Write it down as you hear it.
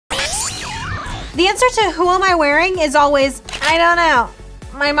The answer to who am I wearing is always, I don't know.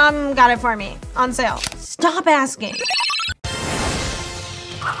 My mom got it for me on sale. Stop asking.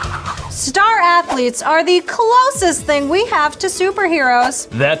 Star athletes are the closest thing we have to superheroes.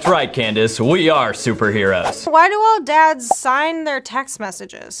 That's right, Candace. We are superheroes. Why do all dads sign their text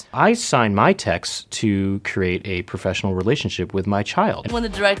messages? I sign my texts to create a professional relationship with my child. When the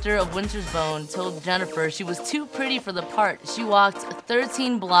director of Winter's Bone told Jennifer she was too pretty for the part, she walked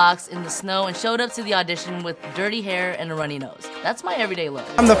 13 blocks in the snow and showed up to the audition with dirty hair and a runny nose. That's my everyday look.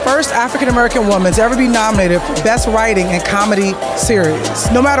 I'm the first African-American woman to ever be nominated for Best Writing in Comedy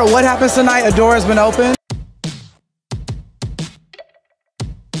Series. No matter what happens tonight, a door has been opened.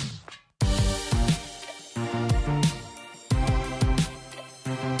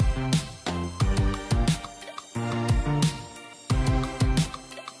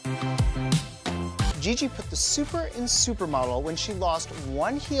 Gigi put the super in supermodel when she lost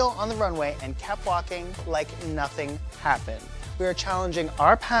one heel on the runway and kept walking like nothing happened. We are challenging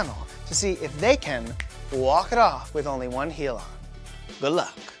our panel to see if they can walk it off with only one heel on. Good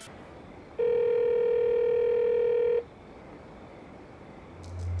luck.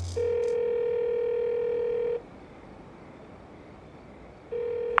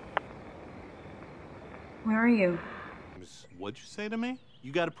 Where are you? What'd you say to me?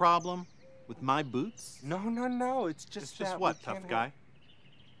 You got a problem with my boots? No, it's just that what, tough guy?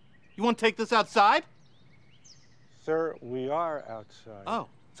 You want to take this outside? Sir, we are outside. Oh,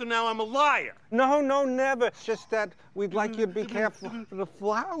 so now I'm a liar. No, never. It's just that we'd like you to be careful for the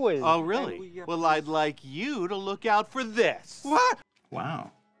flowers. Oh, really? Well, I'd like you to look out for this. What?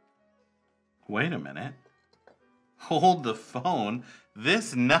 Wow. Wait a minute. Hold the phone.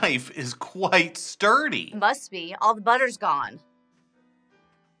 This knife is quite sturdy. Must be. All the butter's gone.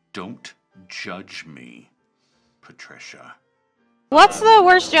 Don't judge me, Patricia. What's the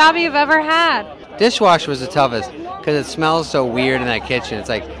worst job you've ever had? Dishwasher was the toughest because it smells so weird in that kitchen. It's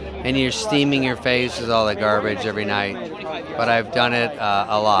like, and you're steaming your face with all the garbage every night. But I've done it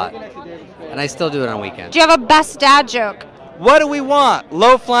a lot. And I still do it on weekends. Do you have a best dad joke? What do we want?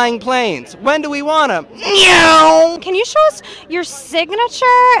 Low-flying planes. When do we want them? Can you show us your signature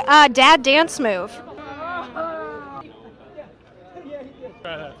dad dance move?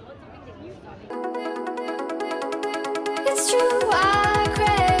 It's true, I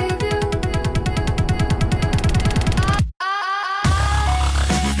crave you.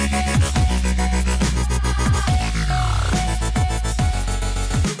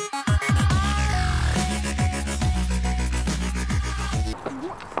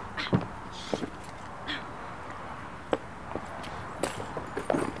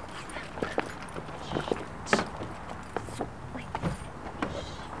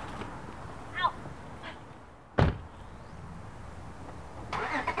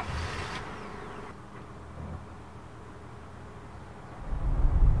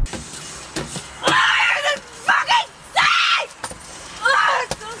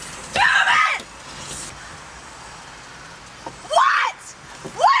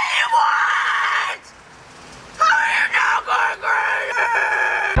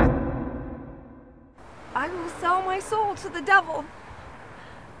 I will sell my soul to the devil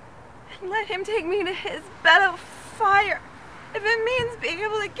and let him take me to his bed of fire if it means being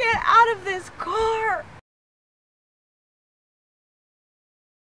able to get out of this car.